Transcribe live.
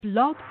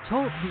Blog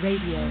Talk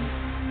Radio.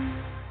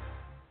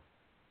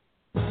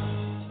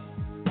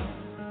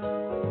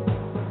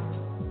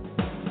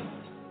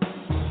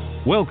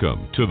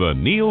 Welcome to the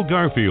Neil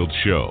Garfield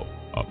Show,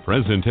 a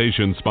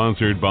presentation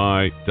sponsored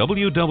by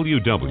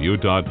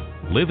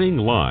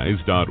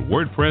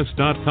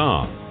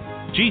www.livinglies.wordpress.com,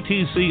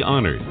 GTC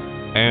Honored,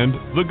 and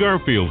The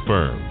Garfield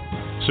Firm,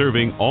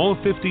 serving all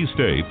 50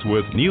 states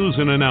with news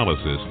and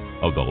analysis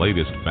of the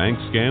latest bank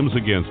scams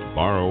against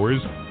borrowers,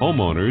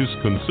 homeowners,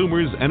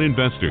 consumers, and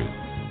investors,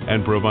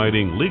 and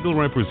providing legal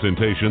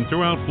representation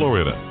throughout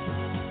Florida.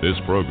 This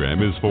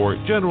program is for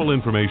general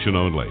information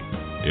only.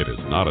 It is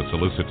not a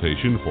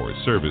solicitation for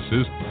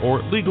services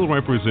or legal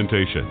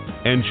representation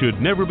and should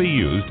never be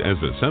used as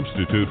a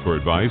substitute for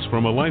advice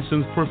from a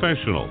licensed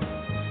professional.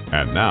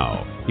 And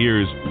now,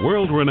 here's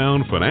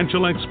world-renowned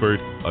financial expert,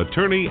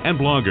 attorney, and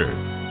blogger,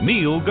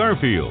 Neil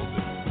Garfield.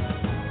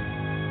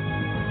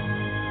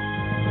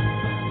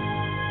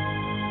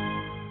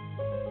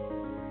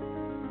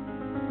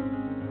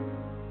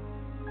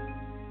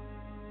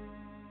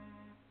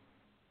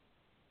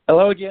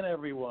 Hello again,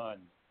 everyone.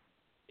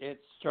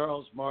 It's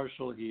Charles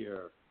Marshall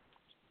here,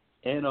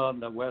 and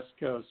on the West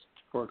Coast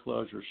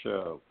Foreclosure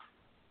Show,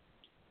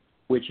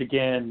 which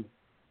again,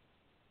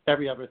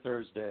 every other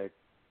Thursday,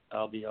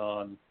 I'll be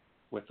on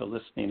with the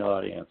listening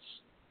audience.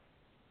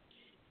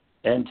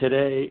 And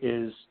today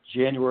is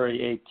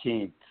January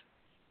 18th,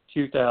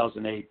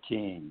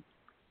 2018.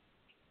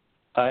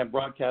 I am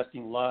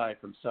broadcasting live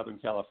from Southern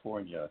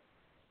California.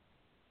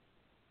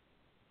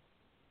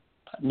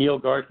 Neil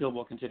Garfield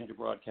will continue to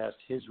broadcast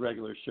his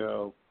regular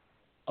show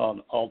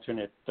on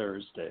alternate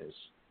Thursdays.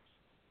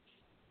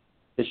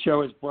 The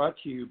show is brought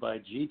to you by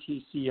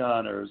GTC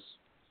Honors,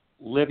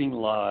 Living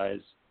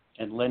Lies,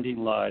 and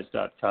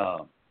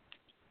LendingLies.com.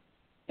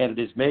 And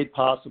it is made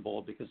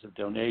possible because of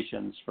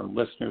donations from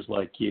listeners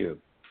like you.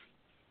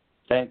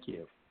 Thank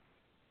you.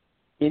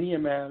 Any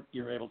amount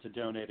you're able to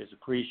donate is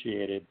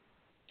appreciated,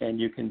 and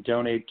you can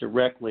donate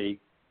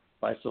directly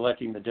by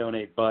selecting the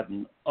donate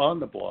button on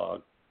the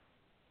blog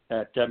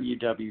at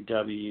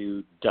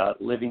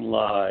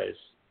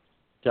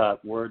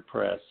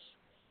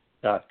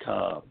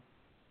www.livinglies.wordpress.com.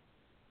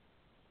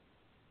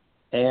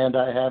 And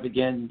I have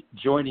again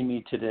joining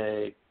me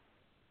today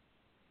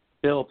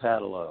Bill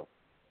Padalo,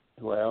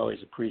 who I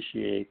always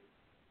appreciate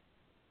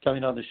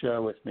coming on the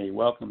show with me.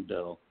 Welcome,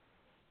 Bill.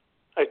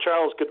 Hi,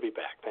 Charles. Good to be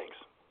back. Thanks.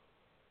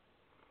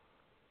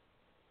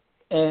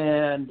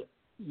 And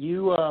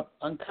you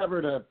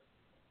uncovered a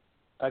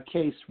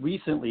case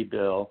recently,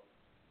 Bill.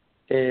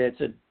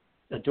 It's a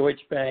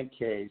Deutsche Bank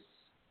case,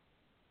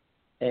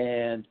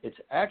 and it's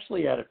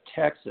actually out of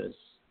Texas.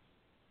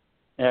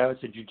 Now,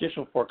 it's a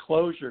judicial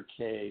foreclosure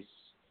case.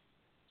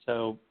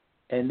 So,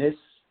 in this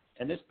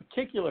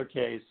particular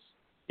case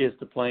is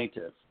the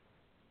plaintiff.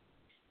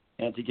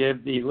 And to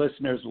give the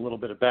listeners a little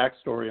bit of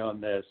backstory on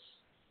this,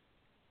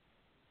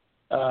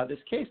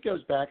 this case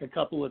goes back a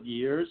couple of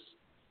years.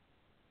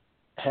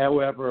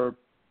 However,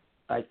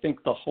 I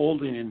think the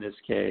holding in this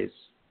case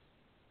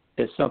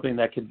is something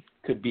that could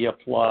be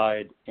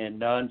applied in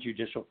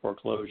non-judicial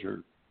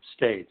foreclosure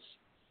states,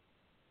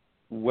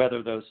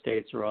 whether those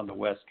states are on the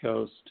West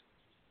Coast,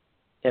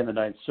 in the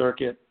Ninth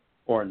Circuit,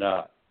 or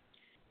not.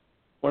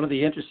 One of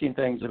the interesting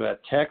things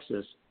about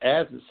Texas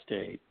as a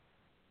state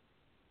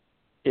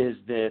is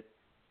that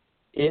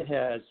it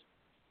has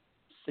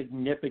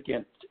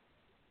significant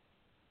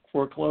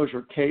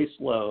foreclosure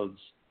caseloads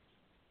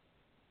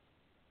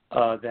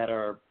that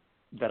are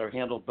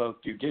handled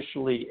both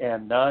judicially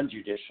and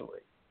non-judicially,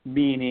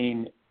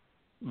 meaning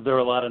there are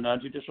a lot of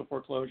non-judicial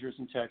foreclosures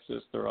in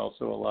Texas. There are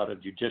also a lot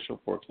of judicial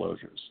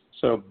foreclosures.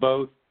 So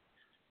both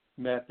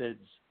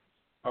methods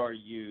are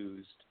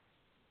used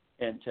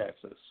in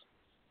Texas.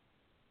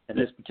 In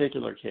this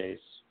particular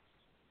case,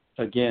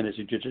 again, is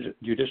a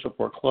judicial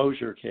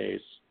foreclosure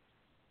case.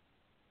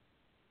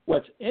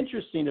 What's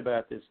interesting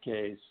about this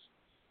case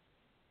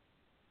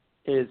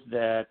is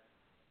that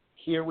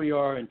here we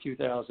are in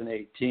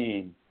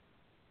 2018,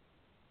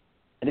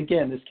 and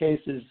again, this case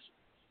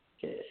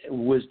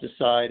was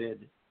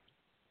decided.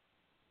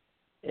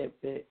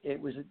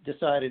 It was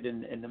decided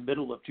in the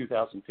middle of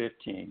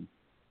 2015,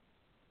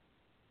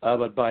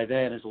 but by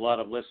then, as a lot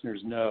of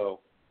listeners know,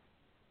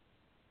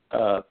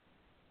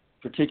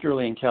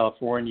 particularly in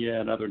California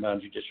and other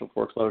non-judicial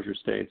foreclosure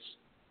states,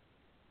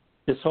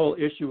 this whole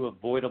issue of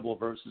voidable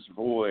versus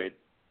void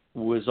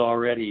was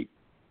already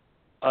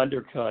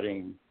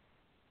undercutting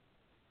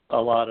a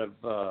lot of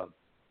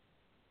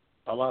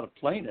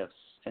plaintiffs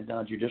in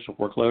non-judicial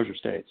foreclosure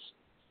states.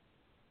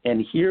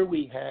 And here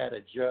we had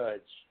a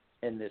judge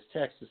in this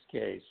Texas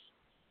case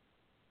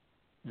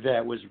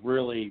that was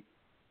really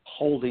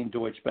holding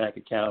Deutsche Bank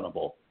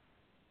accountable.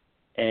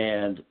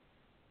 And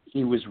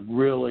he was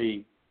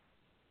really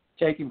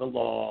taking the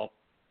law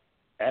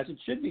as it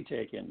should be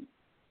taken,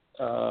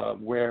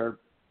 where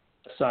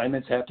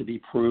assignments have to be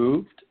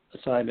proved,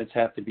 assignments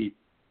have to be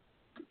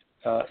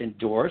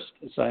endorsed,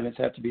 assignments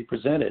have to be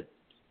presented.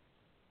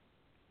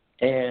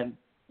 And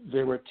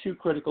there were two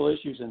critical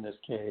issues in this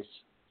case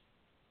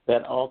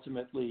that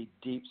ultimately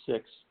deep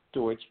six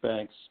Deutsche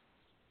Bank's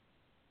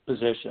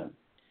position.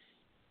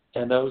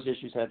 And those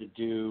issues had to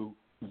do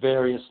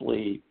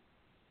variously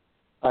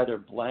either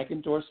blank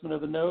endorsement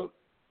of the note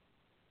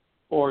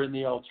or in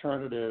the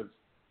alternative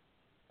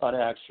an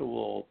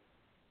actual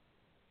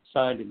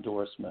signed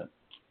endorsement.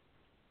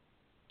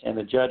 And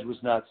the judge was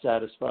not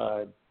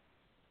satisfied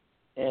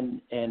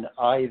in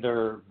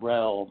either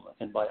realm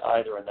and by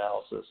either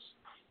analysis.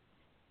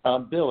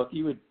 Bill, if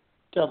you would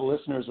tell the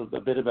listeners a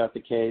bit about the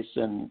case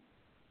and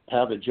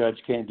how the judge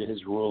came to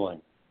his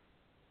ruling.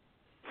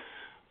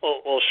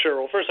 Well, sure.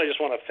 Well, first I just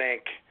want to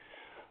thank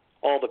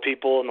all the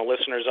people and the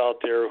listeners out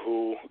there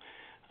who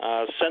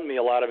send me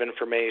a lot of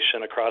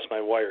information across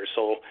my wires.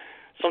 So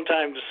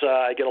sometimes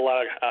I get a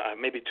lot of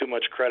maybe too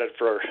much credit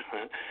for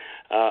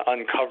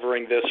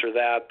uncovering this or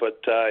that, but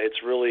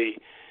it's really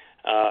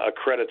a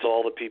credit to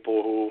all the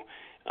people who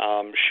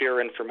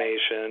share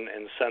information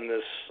and send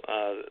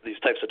these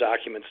types of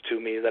documents to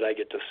me that I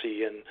get to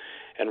see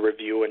and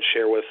review and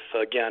share with,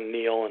 again,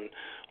 Neil and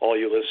all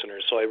you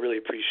listeners. So I really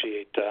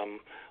appreciate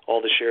all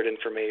the shared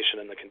information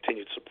and the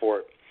continued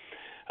support.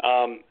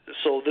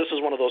 So this is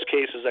one of those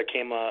cases that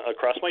came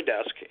across my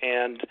desk,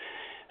 and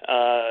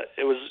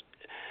it was,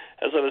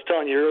 as I was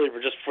telling you earlier,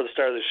 just before the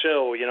start of the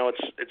show,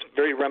 it's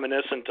very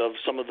reminiscent of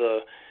some of the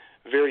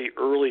very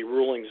early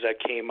rulings that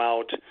came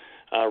out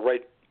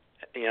right,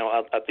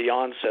 at the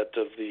onset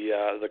of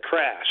the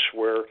crash,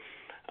 where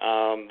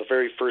the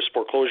very first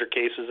foreclosure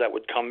cases that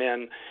would come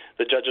in,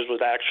 the judges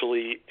would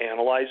actually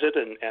analyze it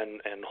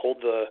and hold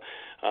the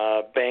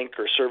bank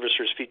or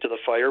servicer's feet to the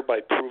fire by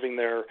proving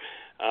their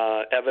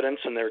evidence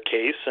in their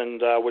case,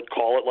 and would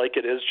call it like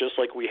it is, just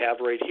like we have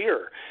right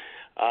here.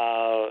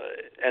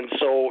 And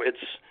so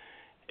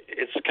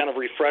it's kind of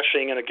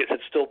refreshing, and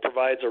it still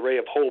provides a ray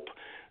of hope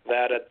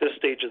that at this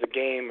stage of the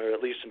game, or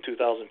at least in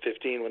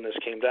 2015 when this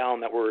came down,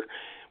 that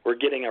we're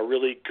getting a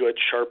really good,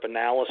 sharp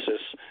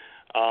analysis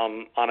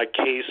on a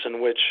case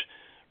in which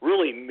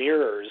really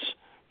mirrors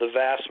the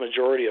vast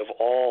majority of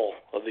all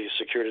of these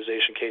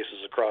securitization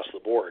cases across the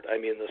board. I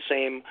mean, the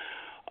same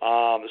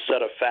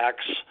set of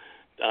facts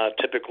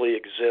typically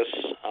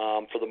exists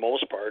for the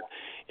most part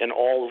in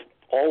all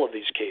of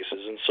these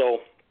cases. And so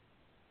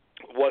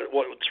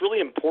what's really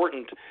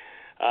important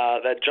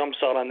that jumps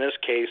out on this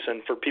case,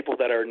 and for people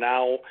that are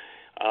now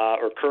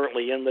or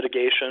currently in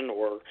litigation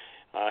or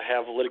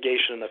have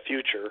litigation in the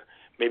future,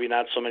 maybe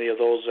not so many of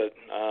those that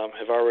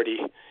have already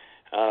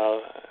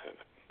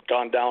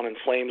gone down in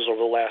flames over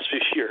the last few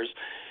years.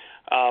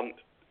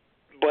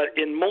 But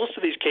in most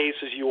of these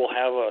cases, you will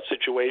have a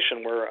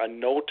situation where a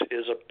note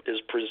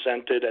is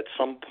presented at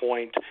some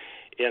point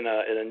in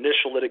an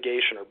initial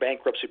litigation or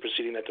bankruptcy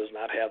proceeding that does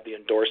not have the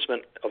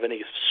endorsement of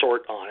any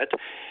sort on it.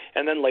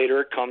 And then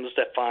later it comes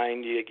that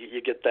fine,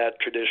 you get that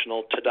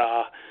traditional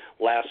ta-da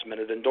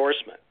last-minute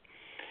endorsement.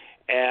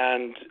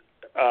 And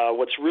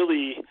what's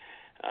really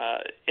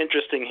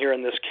interesting here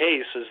in this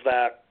case is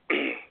that,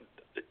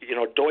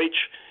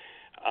 Deutsche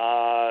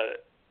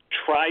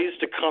tries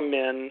to come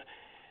in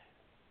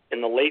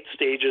the late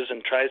stages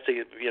and tries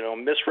to,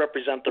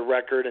 misrepresent the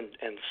record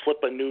and slip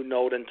a new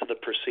note into the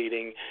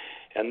proceeding,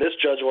 and this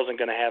judge wasn't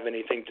going to have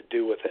anything to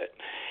do with it.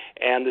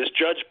 And this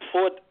judge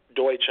put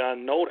Deutsche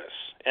on notice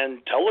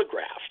and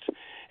telegraphed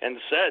and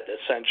said,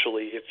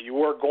 essentially, if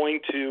you are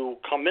going to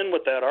come in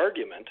with that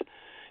argument,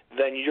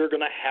 then you're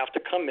going to have to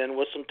come in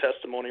with some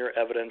testimony or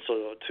evidence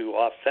to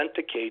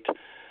authenticate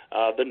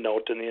the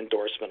note and the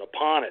endorsement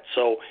upon it.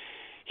 So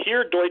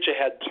here Deutsche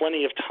had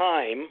plenty of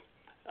time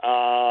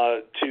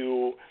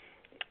to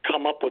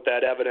come up with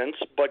that evidence,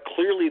 but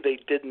clearly they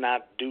did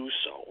not do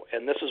so.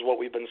 And this is what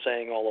we've been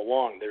saying all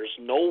along. There's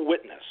no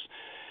witness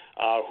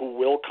who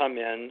will come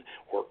in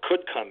or could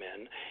come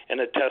in and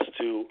attest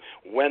to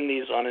when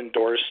these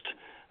unendorsed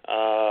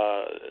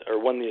or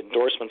when the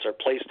endorsements are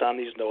placed on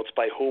these notes,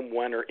 by whom,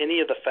 when, or any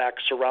of the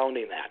facts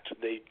surrounding that.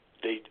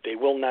 They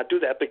will not do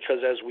that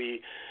because, as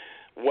we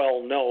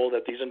well know,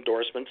 that these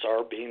endorsements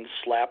are being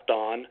slapped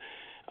on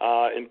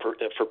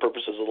for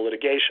purposes of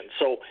litigation.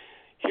 So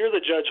here the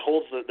judge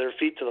holds their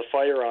feet to the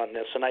fire on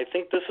this, and I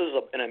think this is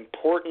an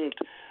important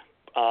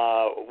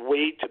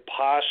way to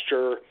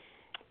posture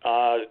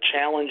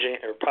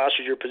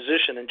your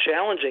position and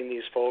challenging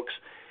these folks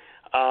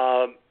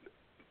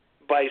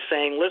by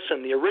saying,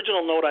 listen, the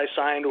original note I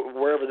signed,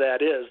 wherever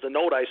that is, the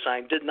note I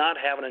signed did not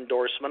have an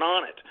endorsement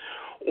on it.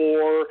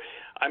 Or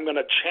I'm going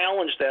to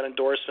challenge that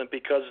endorsement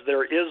because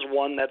there is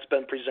one that's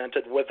been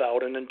presented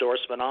without an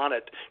endorsement on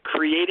it,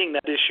 creating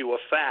that issue of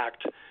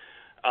fact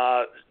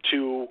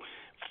to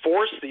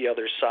force the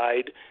other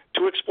side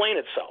to explain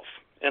itself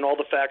and all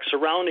the facts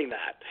surrounding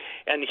that.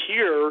 And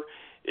here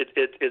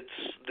it's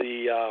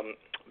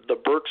the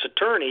Burke's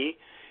attorney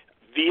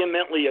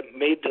vehemently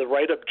made the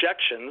right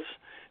objections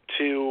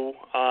to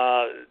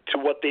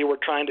what they were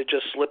trying to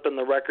just slip in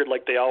the record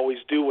like they always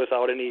do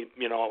without any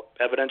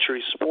evidentiary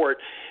support,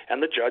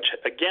 and the judge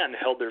again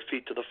held their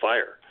feet to the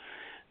fire.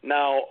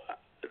 Now,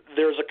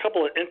 there's a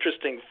couple of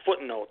interesting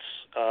footnotes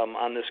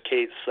on this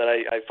case that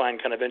I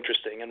find kind of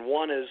interesting, and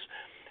one is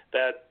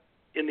that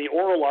in the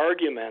oral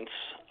arguments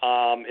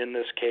in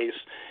this case,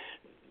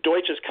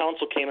 Deutsche's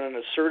counsel came in and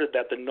asserted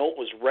that the note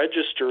was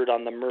registered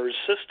on the MERS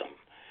system,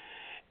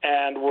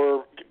 and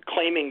were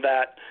claiming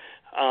that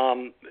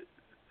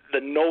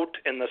the note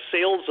and the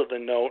sales of the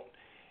note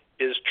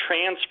is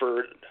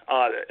transferred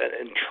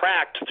and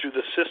tracked through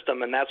the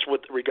system, and that's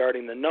what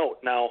regarding the note.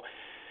 Now,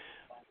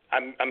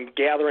 I'm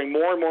gathering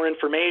more and more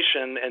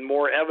information and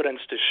more evidence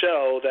to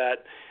show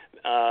that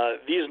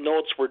these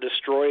notes were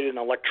destroyed and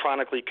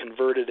electronically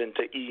converted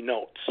into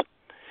e-notes.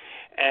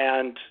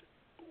 And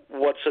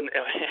what's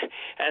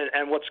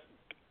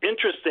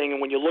interesting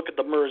when you look at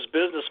the MERS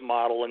business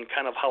model and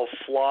kind of how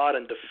flawed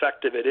and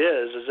defective it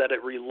is that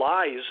it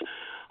relies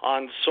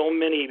on so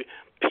many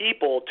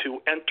people to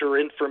enter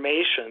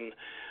information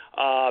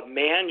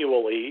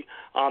manually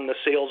on the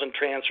sales and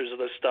transfers of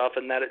this stuff,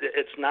 and that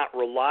it's not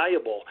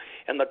reliable.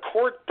 And the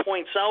court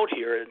points out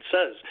here, it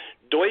says,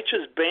 Deutsche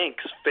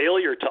Bank's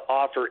failure to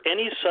offer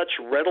any such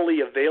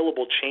readily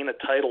available chain of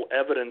title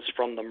evidence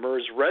from the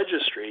MERS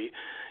registry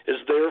is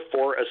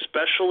therefore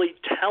especially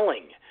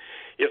telling.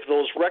 If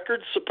those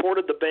records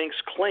supported the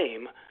bank's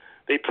claim,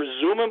 they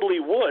presumably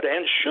would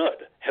and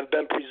should have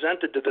been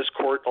presented to this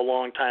court a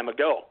long time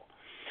ago.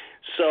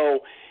 So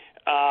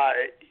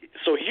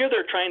here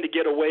they're trying to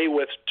get away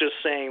with just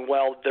saying,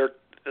 well,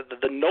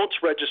 the notes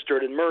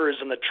registered in MERS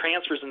and the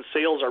transfers and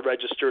sales are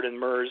registered in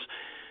MERS.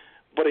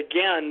 But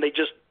again, they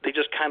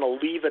just kind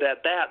of leave it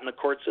at that, and the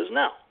court says,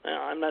 no,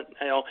 I'm not.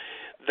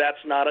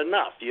 That's not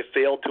enough. You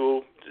failed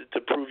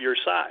to prove your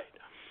side.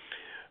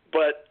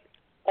 But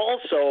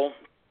also,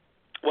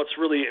 what's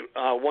really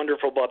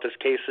wonderful about this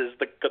case is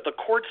the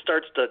court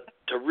starts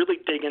to really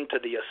dig into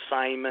the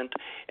assignment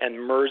and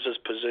MERS's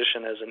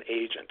position as an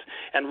agent,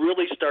 and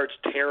really starts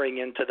tearing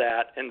into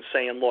that and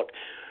saying, look,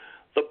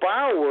 the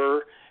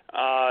borrower,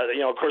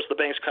 of course, the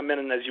banks come in,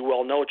 and as you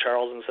well know,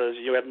 Charles, and says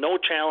you have no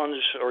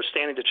challenge or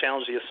standing to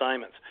challenge the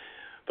assignments.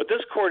 But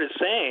this court is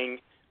saying,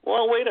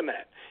 well, wait a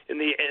minute. In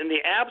the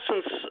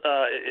absence,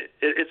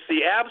 it's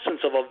the absence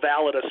of a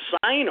valid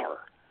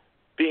assigner,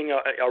 being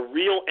a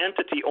real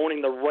entity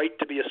owning the right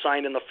to be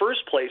assigned in the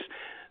first place,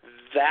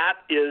 that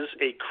is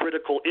a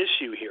critical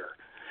issue here.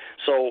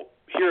 So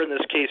here in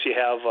this case, you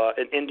have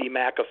an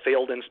IndyMac, a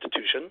failed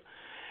institution,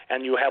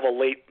 and you have a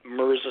late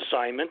MERS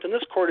assignment, and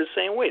this court is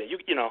saying, wait,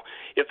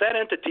 if that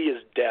entity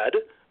is dead,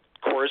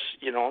 of course,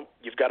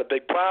 you've got a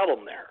big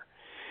problem there.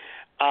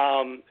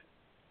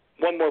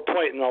 One more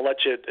point, and I'll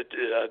let you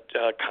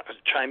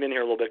chime in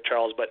here a little bit,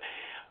 Charles, but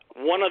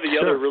one of the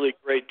other really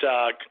great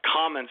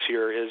comments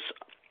here is,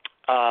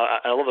 I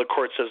love the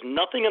court says,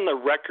 nothing in the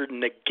record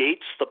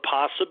negates the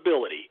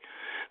possibility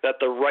that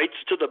the rights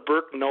to the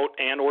Burke note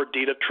and or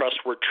deed of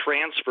trust were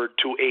transferred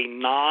to a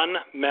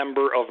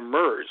non-member of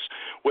MERS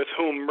with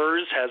whom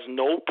MERS has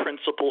no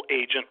principal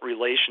agent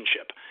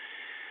relationship.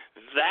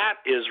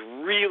 That is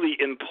really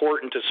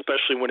important,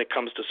 especially when it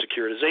comes to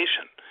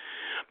securitization,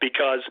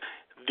 because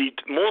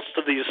most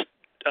of these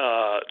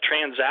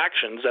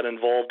transactions that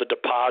involve the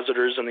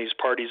depositors and these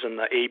parties in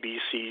the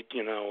ABC,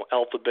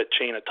 alphabet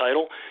chain of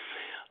title,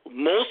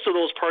 most of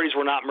those parties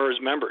were not MERS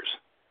members.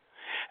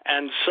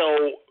 And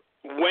so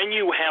when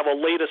you have a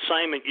late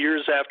assignment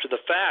years after the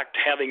fact,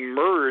 having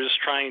MERS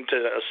trying to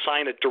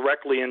assign it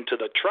directly into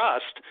the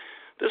trust,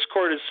 this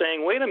court is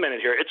saying, wait a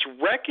minute here, it's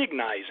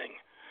recognizing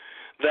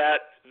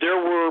that there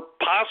were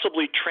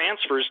possibly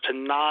transfers to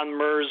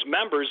non-MERS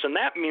members, and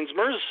that means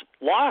MERS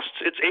lost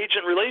its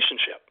agent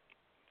relationship.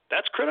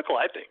 That's critical,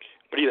 I think.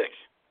 What do you think?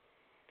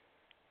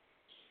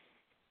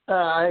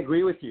 I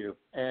agree with you,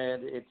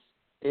 and it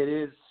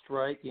is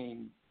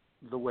striking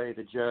the way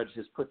the judge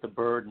has put the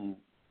burden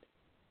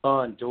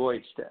on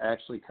Deutsch to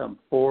actually come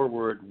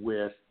forward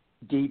with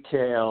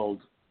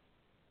detailed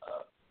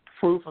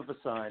proof of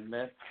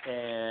assignment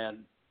and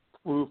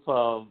proof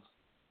of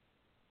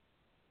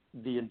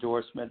the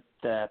endorsement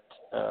that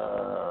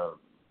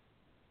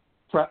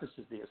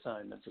prefaces the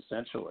assignments,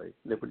 essentially,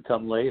 that would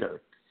come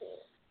later.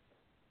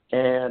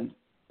 And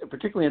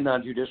particularly in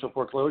non-judicial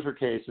foreclosure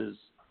cases,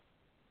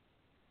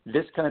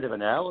 this kind of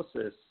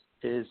analysis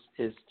is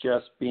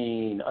just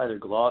being either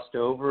glossed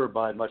over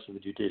by much of the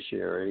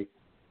judiciary,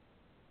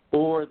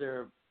 or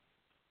they're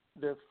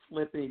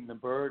flipping the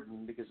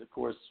burden because, of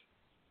course,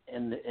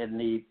 in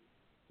the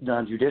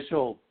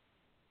non-judicial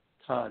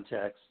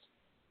context,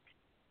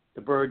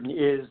 the burden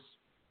is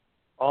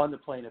on the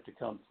plaintiff to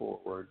come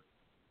forward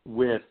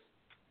with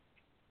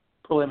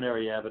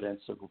preliminary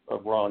evidence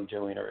of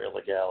wrongdoing or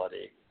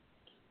illegality.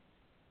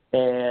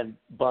 And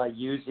by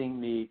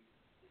using the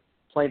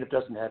plaintiff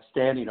doesn't have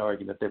standing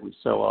argument that we've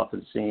so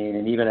often seen,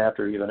 and even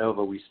after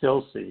Ivanova we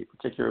still see,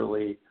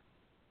 particularly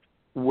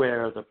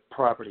where the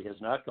property has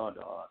not gone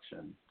to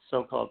auction,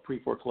 so-called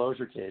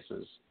pre-foreclosure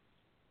cases,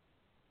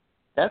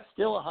 that's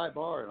still a high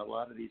bar in a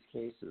lot of these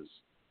cases.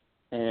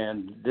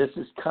 And this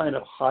is kind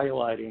of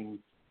highlighting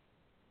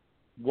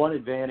one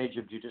advantage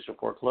of judicial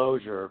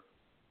foreclosure,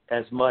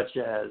 as much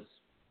as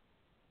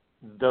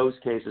those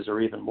cases are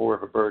even more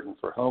of a burden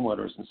for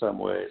homeowners in some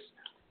ways,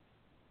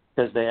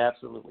 because they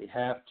absolutely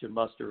have to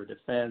muster a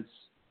defense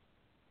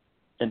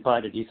and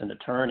find a decent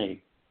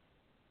attorney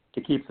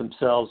to keep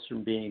themselves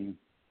from being,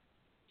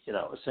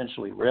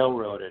 essentially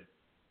railroaded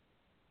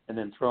and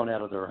then thrown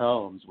out of their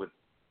homes with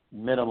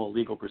minimal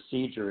legal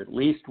procedure, at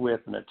least with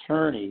an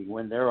attorney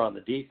when they're on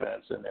the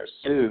defense and they're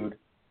sued.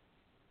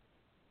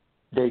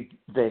 They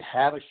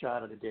have a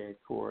shot at a day in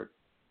court.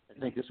 I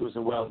think this was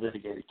a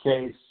well-litigated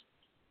case.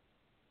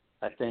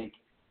 I think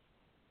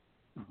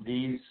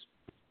these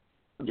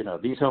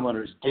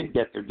homeowners did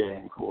get their day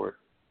in court,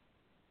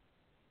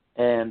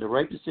 and the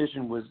right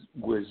decision was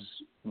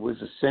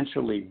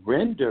essentially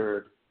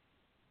rendered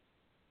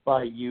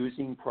by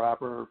using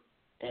proper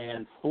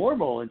and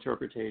formal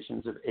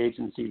interpretations of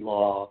agency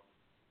law,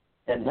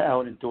 and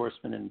now an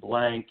endorsement in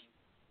blank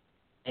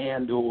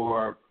and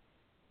or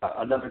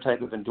another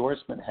type of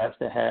endorsement has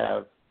to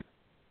have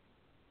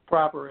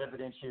proper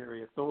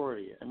evidentiary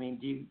authority. I mean,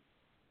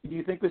 do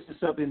you think this is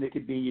something that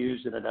could be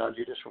used in a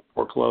non-judicial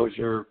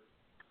foreclosure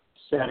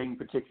setting,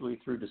 particularly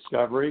through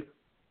discovery?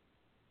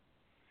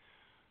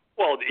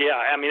 Well, yeah,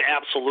 I mean,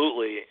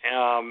 absolutely.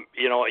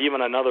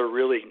 Even another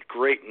really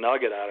great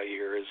nugget out of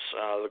here is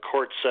the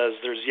court says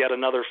there's yet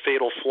another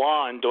fatal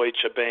flaw in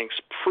Deutsche Bank's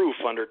proof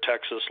under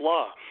Texas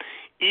law.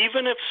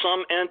 Even if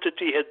some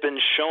entity had been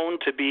shown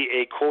to be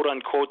a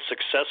quote-unquote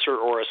successor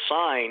or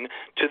assign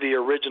to the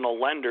original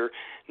lender,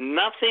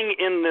 nothing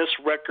in this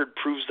record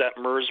proves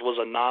that MERS was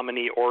a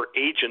nominee or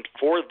agent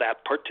for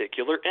that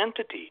particular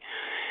entity.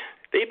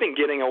 They've been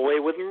getting away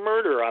with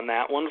murder on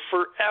that one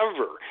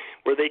forever,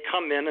 where they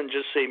come in and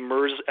just say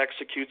MERS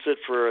executes it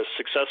for a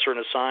successor and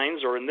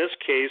assigns, or in this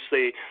case,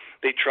 they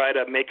try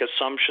to make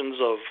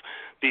assumptions of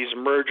these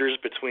mergers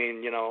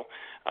between,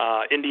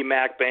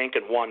 IndyMac Bank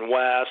and One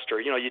West, or,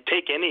 you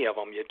take any of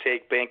them. You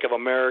take Bank of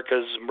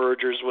America's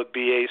mergers with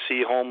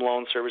BAC Home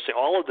Loan Servicing,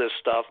 all of this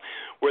stuff,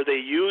 where they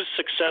use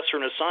successor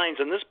and assigns,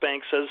 and this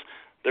bank says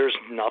there's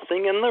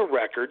nothing in the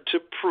record to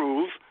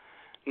prove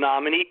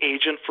nominee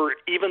agent for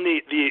even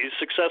the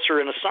successor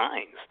and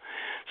assigns.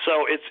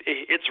 So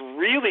it's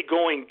really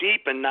going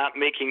deep and not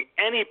making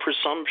any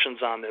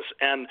presumptions on this.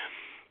 And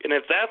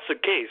if that's the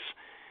case,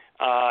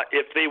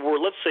 if they were,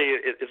 let's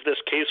say, if this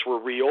case were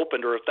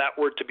reopened or if that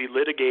were to be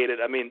litigated,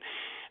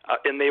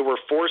 and they were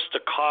forced to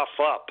cough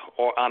up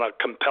or on a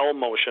compel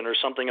motion or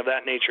something of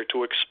that nature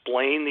to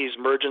explain these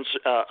mergers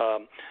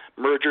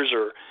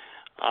or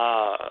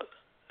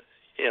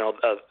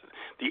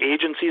the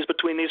agencies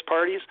between these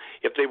parties,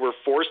 if they were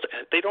forced,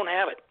 they don't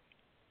have it.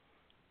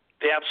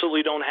 They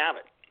absolutely don't have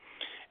it.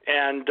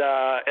 And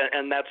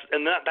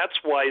that's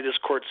why this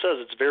court says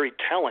it's very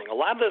telling. A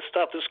lot of this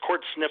stuff, this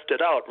court sniffed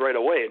it out right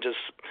away and just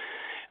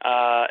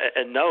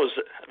and knows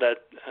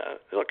that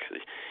look,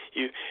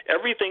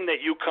 everything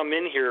that you come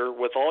in here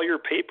with all your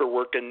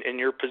paperwork and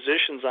your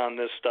positions on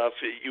this stuff,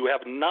 you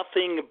have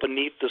nothing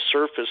beneath the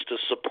surface to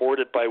support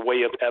it by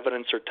way of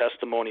evidence or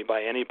testimony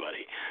by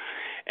anybody.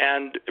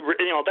 And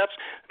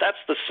that's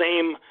the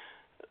same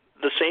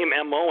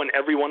MO in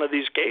every one of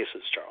these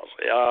cases, Charles.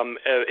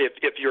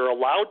 If you're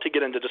allowed to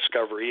get into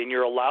discovery and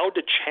you're allowed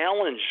to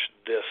challenge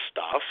this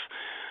stuff,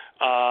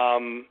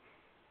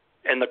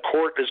 and the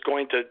court is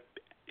going to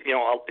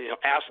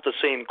ask the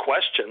same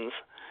questions,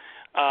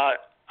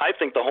 I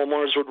think the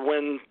homeowners would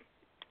win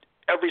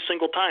every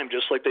single time,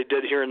 just like they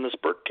did here in this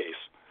Burke case.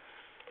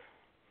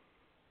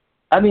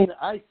 I mean,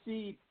 I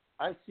see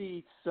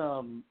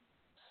some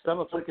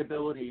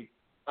applicability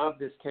of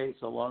this case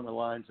along the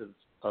lines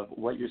of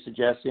what you're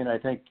suggesting. I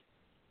think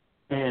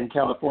in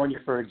California,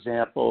 for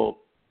example,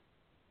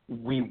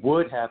 we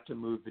would have to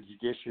move the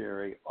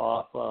judiciary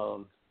off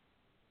of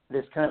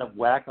this kind of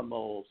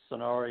whack-a-mole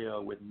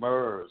scenario with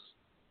MERS,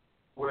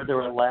 where they're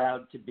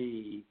allowed to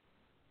be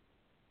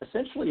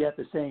essentially at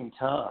the same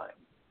time,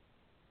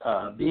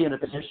 be in a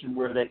position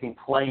where they can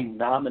claim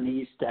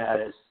nominee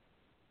status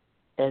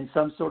and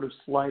some sort of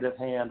sleight of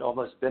hand,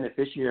 almost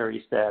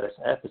beneficiary status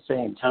at the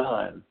same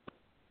time,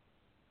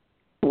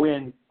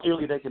 when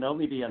clearly they can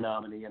only be a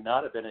nominee and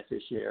not a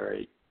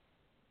beneficiary.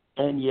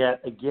 And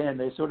yet, again,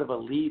 they sort of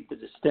elide the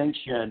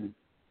distinction,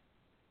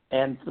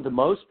 and for the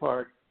most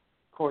part,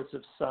 courts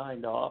have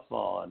signed off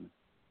on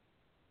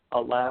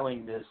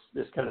allowing this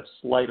kind of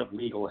sleight of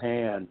legal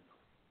hand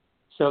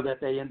so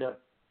that they end up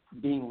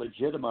being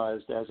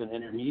legitimized as an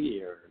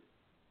intermediary.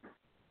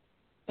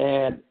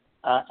 And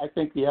I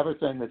think the other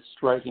thing that's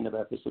striking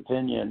about this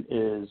opinion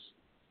is,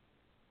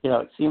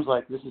 it seems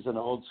like this is an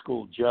old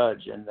school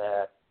judge, in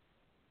that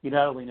he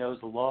not only knows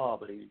the law,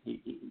 but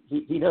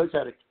he knows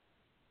how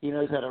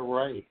to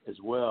write as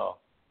well.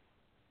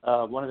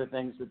 One of the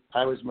things that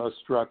I was most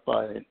struck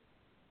by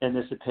in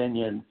this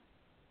opinion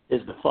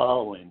is the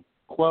following.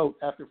 Quote,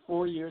 after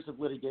 4 years of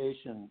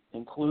litigation,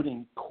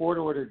 including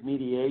court-ordered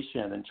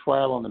mediation and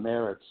trial on the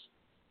merits,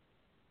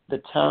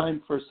 the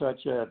time for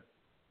such a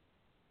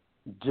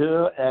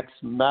de ex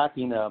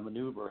machina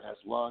maneuver has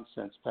long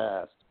since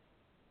passed.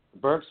 The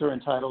Burkes are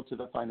entitled to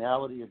the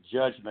finality of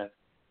judgment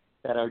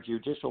that our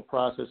judicial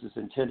process is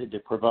intended to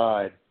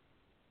provide.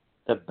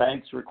 The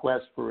bank's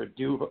request for a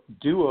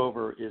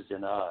do-over is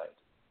denied,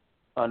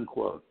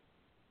 unquote.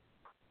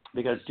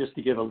 Because just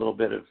to give a little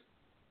bit of,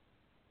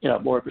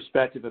 more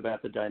perspective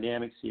about the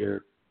dynamics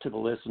here to the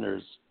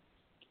listeners,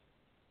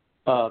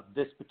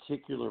 this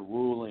particular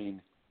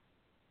ruling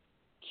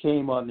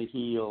came on the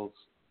heels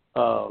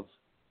of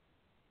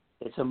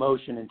it's a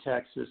motion in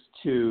Texas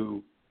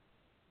to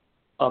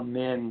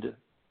amend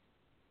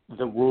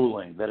the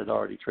ruling that had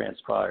already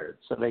transpired.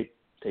 So they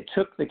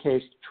took the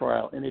case to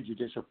trial in a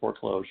judicial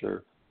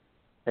foreclosure.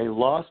 They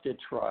lost at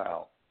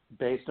trial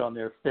based on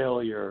their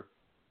failure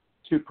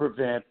to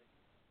prevent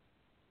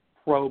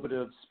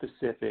probative,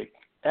 specific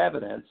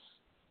evidence,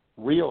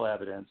 real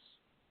evidence,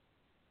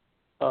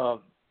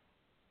 of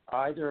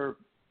either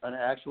an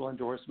actual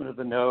endorsement of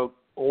the note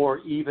or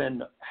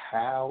even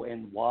how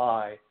and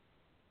why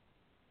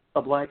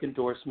a blank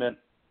endorsement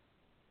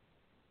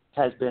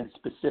has been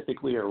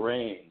specifically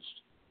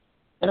arranged.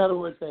 In other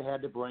words, they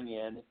had to bring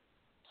in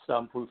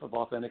some proof of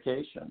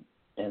authentication,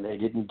 and they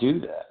didn't do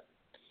that.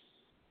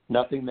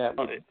 Nothing that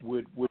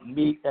would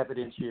meet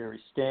evidentiary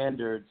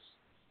standards,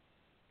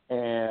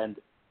 and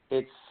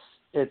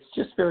it's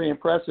just very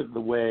impressive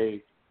the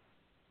way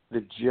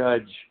the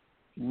judge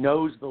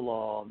knows the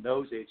law,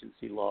 knows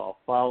agency law,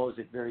 follows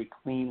it very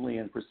cleanly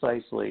and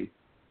precisely,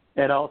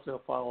 and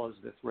also follows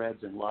the threads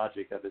and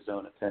logic of his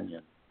own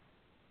opinion.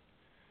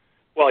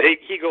 Well,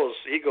 he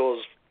goes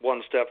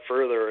one step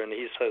further, and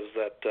he says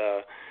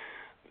that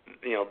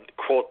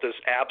quote, this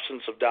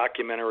absence of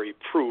documentary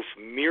proof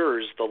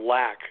mirrors the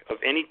lack of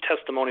any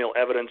testimonial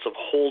evidence of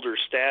holder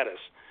status.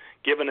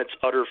 Given its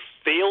utter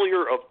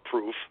failure of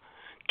proof,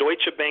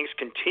 Deutsche Bank's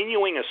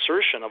continuing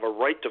assertion of a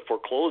right to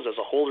foreclose as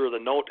a holder of the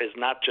note is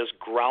not just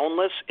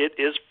groundless, it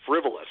is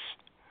frivolous.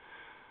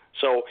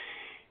 So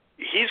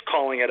he's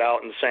calling it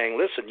out and saying,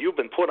 listen, you've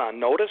been put on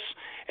notice,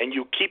 and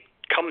you keep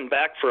coming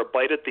back for a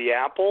bite at the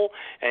apple,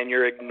 and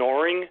you're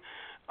ignoring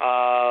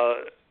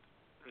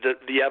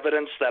the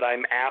evidence that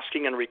I'm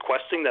asking and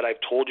requesting that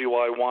I've told you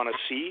I want to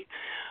see.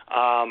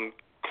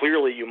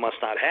 Clearly you must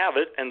not have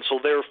it, and so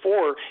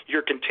therefore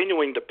you're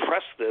continuing to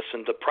press this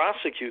and to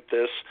prosecute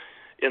this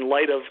in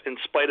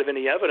spite of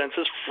any evidence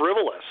is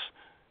frivolous.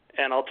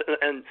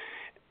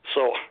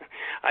 So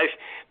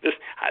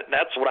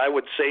that's what I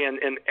would say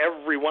in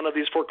every one of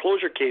these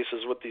foreclosure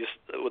cases with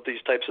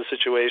these types of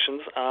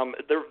situations.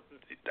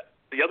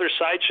 The other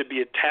side should be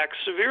attacked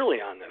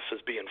severely on this as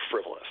being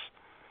frivolous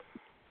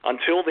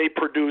until they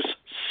produce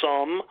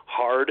some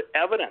hard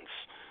evidence.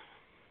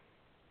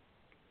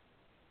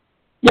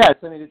 Yes,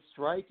 I mean, it's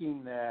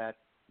striking that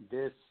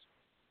this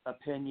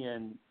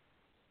opinion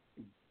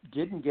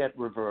didn't get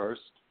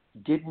reversed,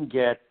 didn't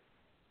get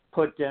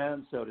put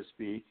down, so to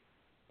speak,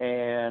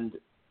 and,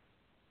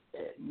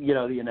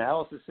 the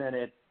analysis in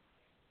it,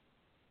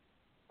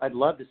 I'd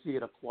love to see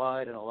it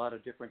applied in a lot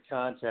of different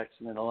contexts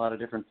and in a lot of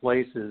different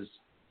places.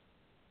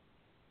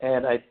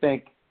 And I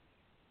think,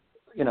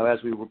 as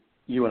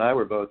you and I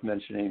were both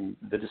mentioning,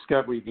 the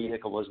discovery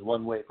vehicle is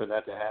one way for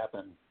that to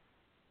happen.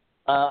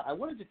 I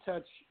wanted to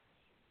touch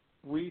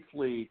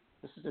briefly,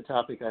 this is a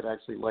topic I'd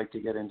actually like to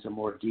get into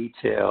more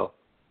detail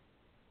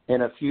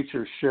in a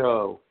future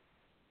show,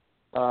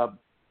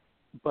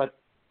 but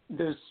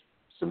there's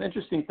some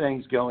interesting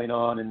things going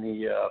on in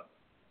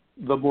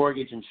the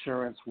mortgage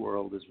insurance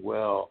world as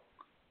well.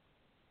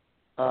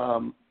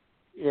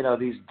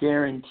 These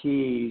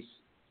guarantees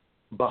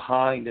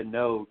behind a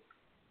note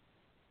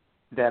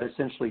that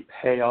essentially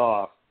pay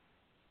off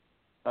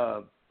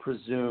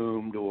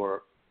presumed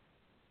or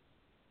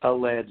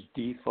alleged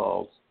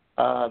defaults.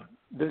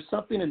 There's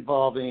something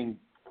involving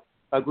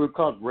a group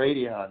called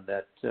Fraudulent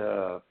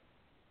that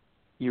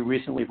you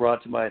recently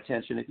brought to my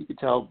attention. If you could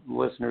tell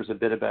listeners a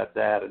bit about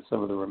that in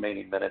some of the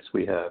remaining minutes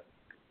we have.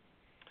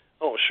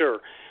 Oh, sure.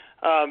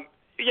 I'm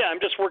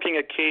just working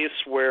a case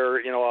where,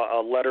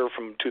 a letter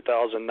from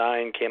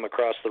 2009 came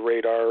across the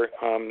radar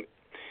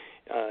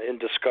in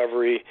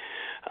discovery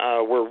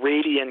where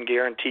Radian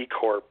Guarantee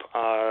Corp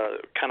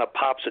kind of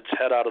pops its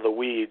head out of the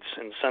weeds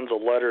and sends a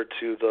letter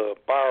to the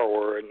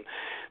borrower and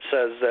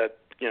says that,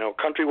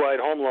 Countrywide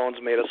Home Loans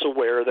made us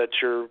aware that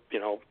you're,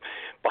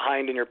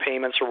 behind in your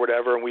payments or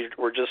whatever, and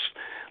we're just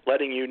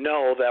letting you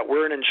know that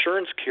we're an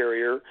insurance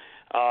carrier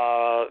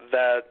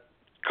that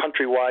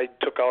Countrywide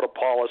took out a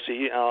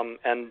policy,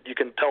 and you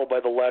can tell by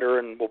the letter,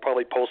 and we'll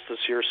probably post this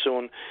here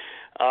soon,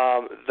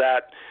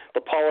 that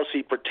the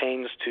policy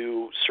pertains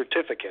to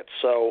certificates.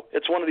 So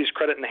it's one of these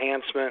credit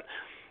enhancement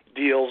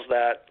deals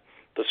that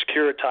the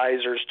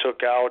securitizers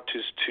took out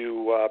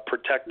to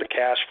protect the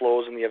cash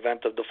flows in the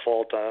event of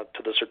default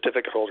to the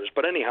certificate holders.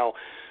 But anyhow,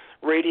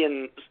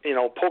 Radian,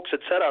 pokes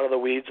its head out of the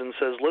weeds and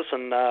says,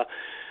 listen,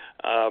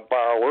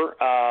 borrower,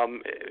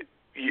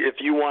 if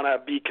you want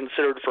to be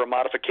considered for a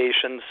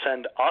modification,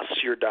 send us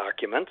your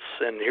documents,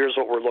 and here's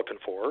what we're looking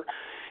for.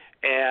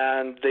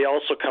 And they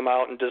also come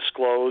out and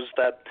disclose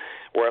that,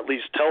 or at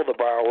least tell the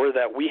borrower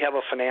that we have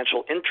a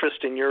financial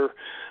interest in your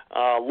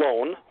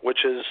loan,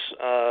 which is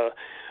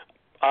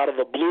out of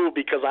the blue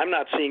because I'm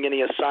not seeing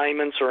any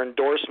assignments or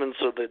endorsements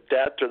of the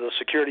debt or the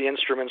security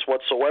instruments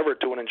whatsoever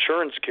to an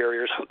insurance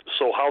carrier.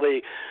 So how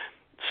they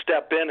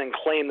step in and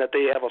claim that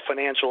they have a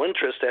financial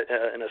interest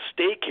in a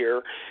stake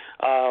here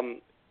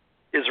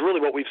is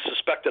really what we've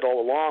suspected all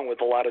along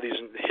with a lot of these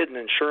hidden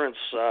insurance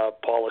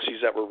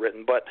policies that were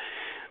written. But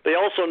They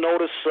also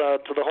notice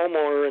to the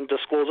homeowner and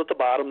disclose at the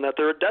bottom that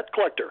they're a debt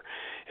collector,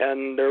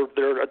 and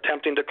they're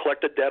attempting to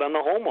collect a debt on the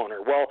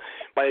homeowner. Well,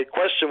 my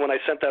question when I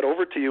sent that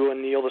over to you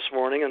and Neil this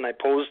morning, and I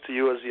posed to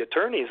you as the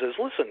attorneys, is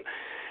listen,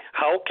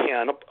 how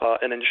can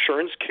an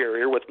insurance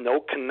carrier with no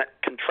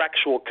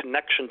contractual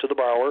connection to the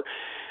borrower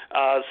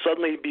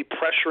suddenly be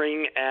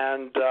pressuring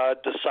and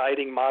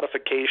deciding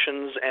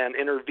modifications and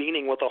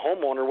intervening with a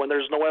homeowner when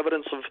there's no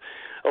evidence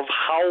of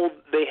how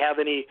they have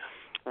any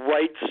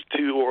rights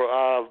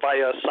to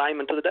via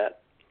assignment to the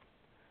debt?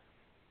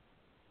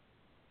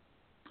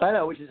 I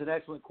know, which is an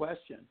excellent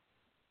question,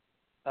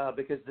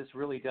 because this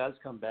really does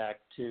come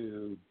back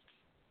to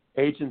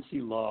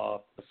agency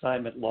law,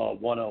 assignment law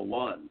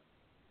 101.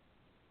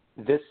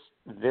 This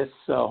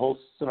whole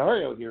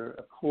scenario here,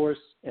 of course,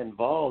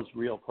 involves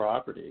real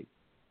property.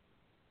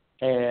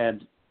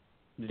 And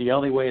the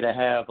only way to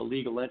have a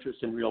legal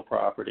interest in real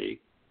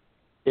property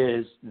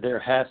is there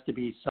has to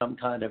be some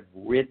kind of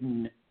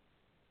written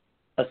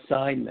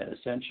assignment,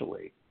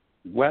 essentially,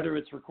 whether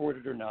it's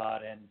recorded or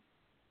not. And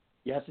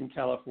yes, in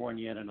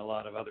California and in a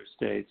lot of other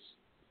states,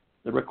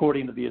 the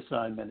recording of the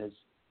assignment is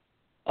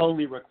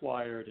only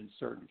required in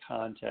certain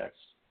contexts.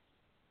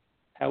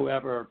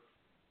 However,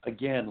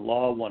 again,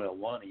 Law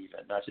 101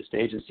 even, not just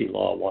agency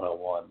law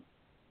 101,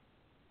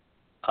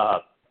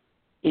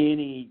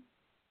 any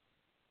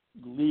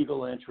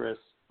legal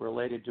interest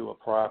related to a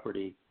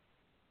property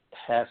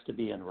has to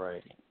be in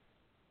writing.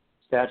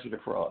 Statute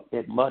of fraud.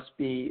 It must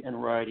be in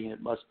writing.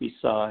 It must be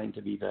signed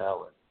to be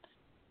valid.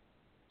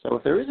 So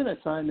if there is an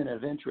assignment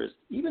of interest,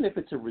 even if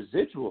it's a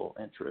residual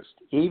interest,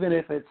 even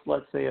if it's,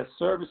 let's say, a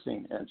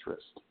servicing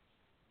interest,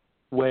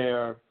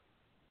 where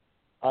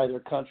either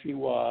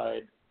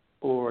Countrywide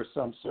or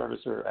some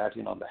servicer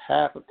acting on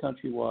behalf of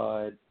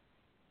Countrywide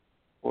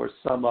or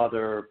some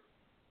other,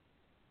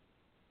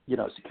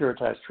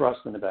 securitized trust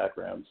in the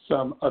background,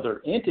 some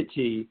other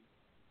entity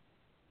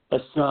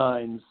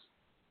assigns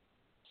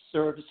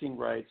servicing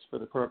rights for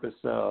the purpose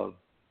of,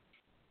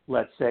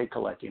 let's say,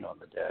 collecting on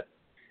the debt.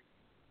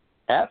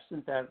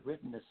 Absent that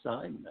written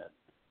assignment,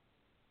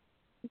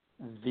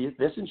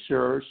 this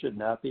insurer should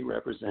not be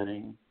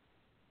representing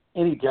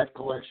any debt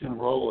collection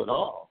role at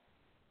all.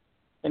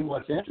 And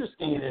what's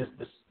interesting is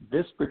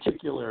this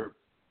particular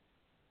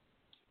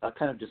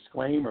kind of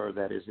disclaimer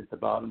that is at the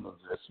bottom of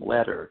this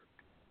letter.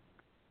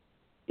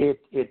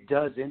 It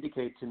does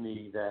indicate to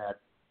me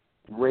that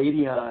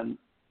Radion,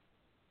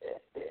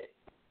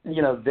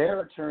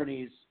 their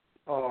attorneys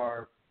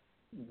are,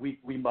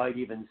 we might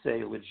even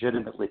say,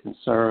 legitimately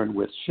concerned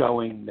with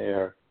showing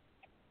they're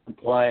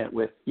compliant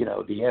with, the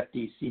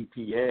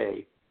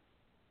FDCPA.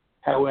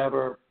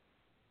 However,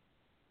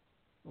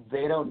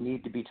 they don't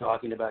need to be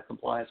talking about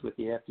compliance with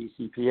the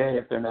FDCPA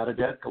if they're not a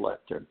debt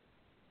collector.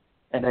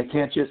 And they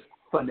can't just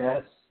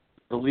finesse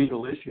the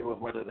legal issue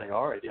of whether they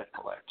are a debt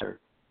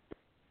collector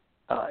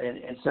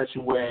in such a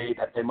way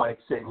that they might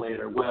say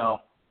later,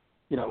 well,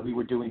 we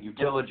were doing due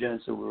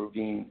diligence or we were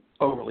being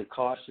overly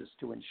cautious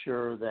to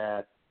ensure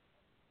that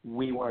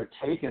we weren't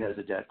taken as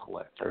a debt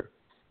collector.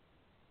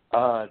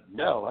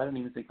 No, I don't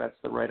even think that's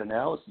the right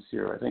analysis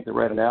here. I think the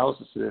right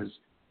analysis is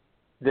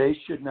they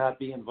should not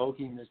be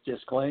invoking this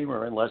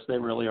disclaimer unless they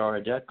really are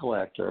a debt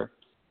collector.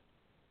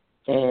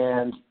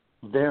 And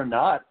they're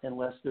not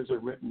unless there's a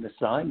written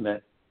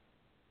assignment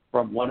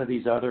from one of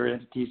these other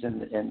entities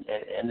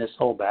in this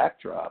whole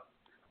backdrop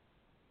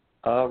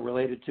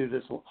related to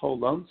this whole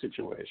loan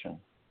situation.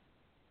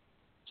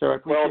 So I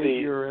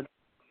appreciate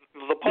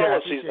the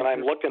policies that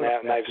I'm looking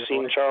at, and I've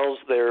seen, Charles,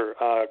 they're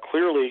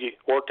clearly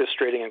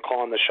orchestrating and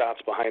calling the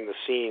shots behind the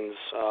scenes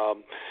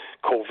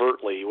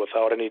covertly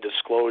without any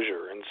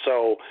disclosure. And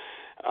so,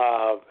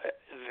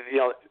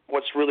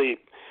 what's really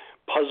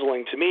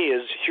puzzling to me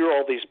is here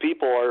all these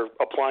people are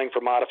applying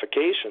for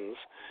modifications,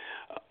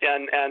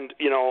 and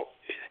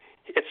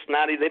it's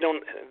not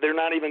they're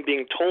not even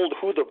being told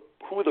who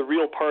the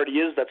real party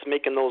is that's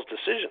making those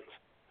decisions.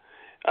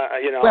 They're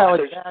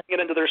getting it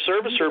into their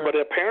servicer, but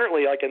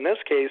apparently, like in this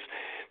case,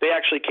 they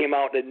actually came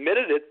out and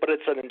admitted it, but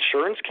it's an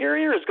insurance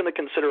carrier is going to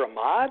consider a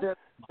mod? They're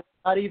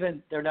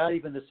not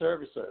even the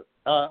servicer.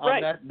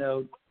 Right.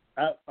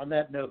 On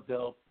that note,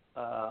 Bill,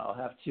 I'll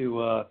have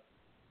to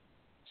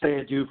say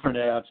adieu for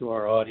now to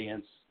our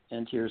audience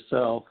and to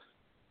yourself.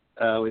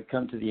 We've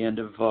come to the end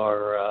of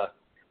our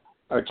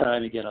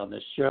time again on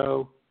this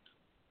show,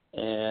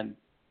 and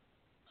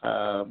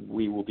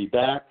we will be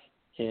back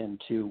in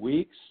 2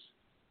 weeks.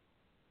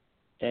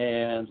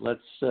 And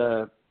let's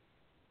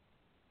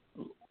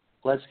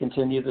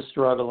continue the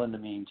struggle in the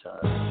meantime.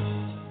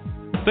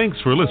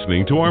 Thanks for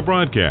listening to our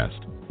broadcast.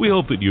 We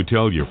hope that you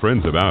tell your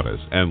friends about us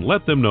and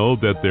let them know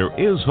that there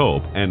is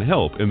hope and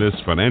help in this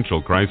financial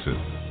crisis.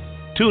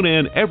 Tune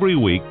in every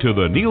week to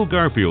The Neil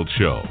Garfield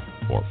Show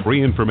for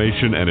free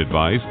information and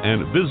advice,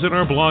 and visit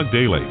our blog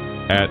daily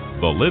at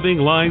The Living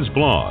Lies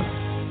blog.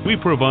 We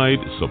provide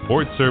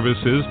support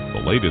services,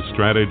 the latest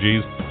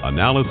strategies,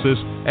 analysis,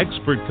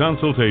 expert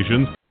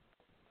consultations,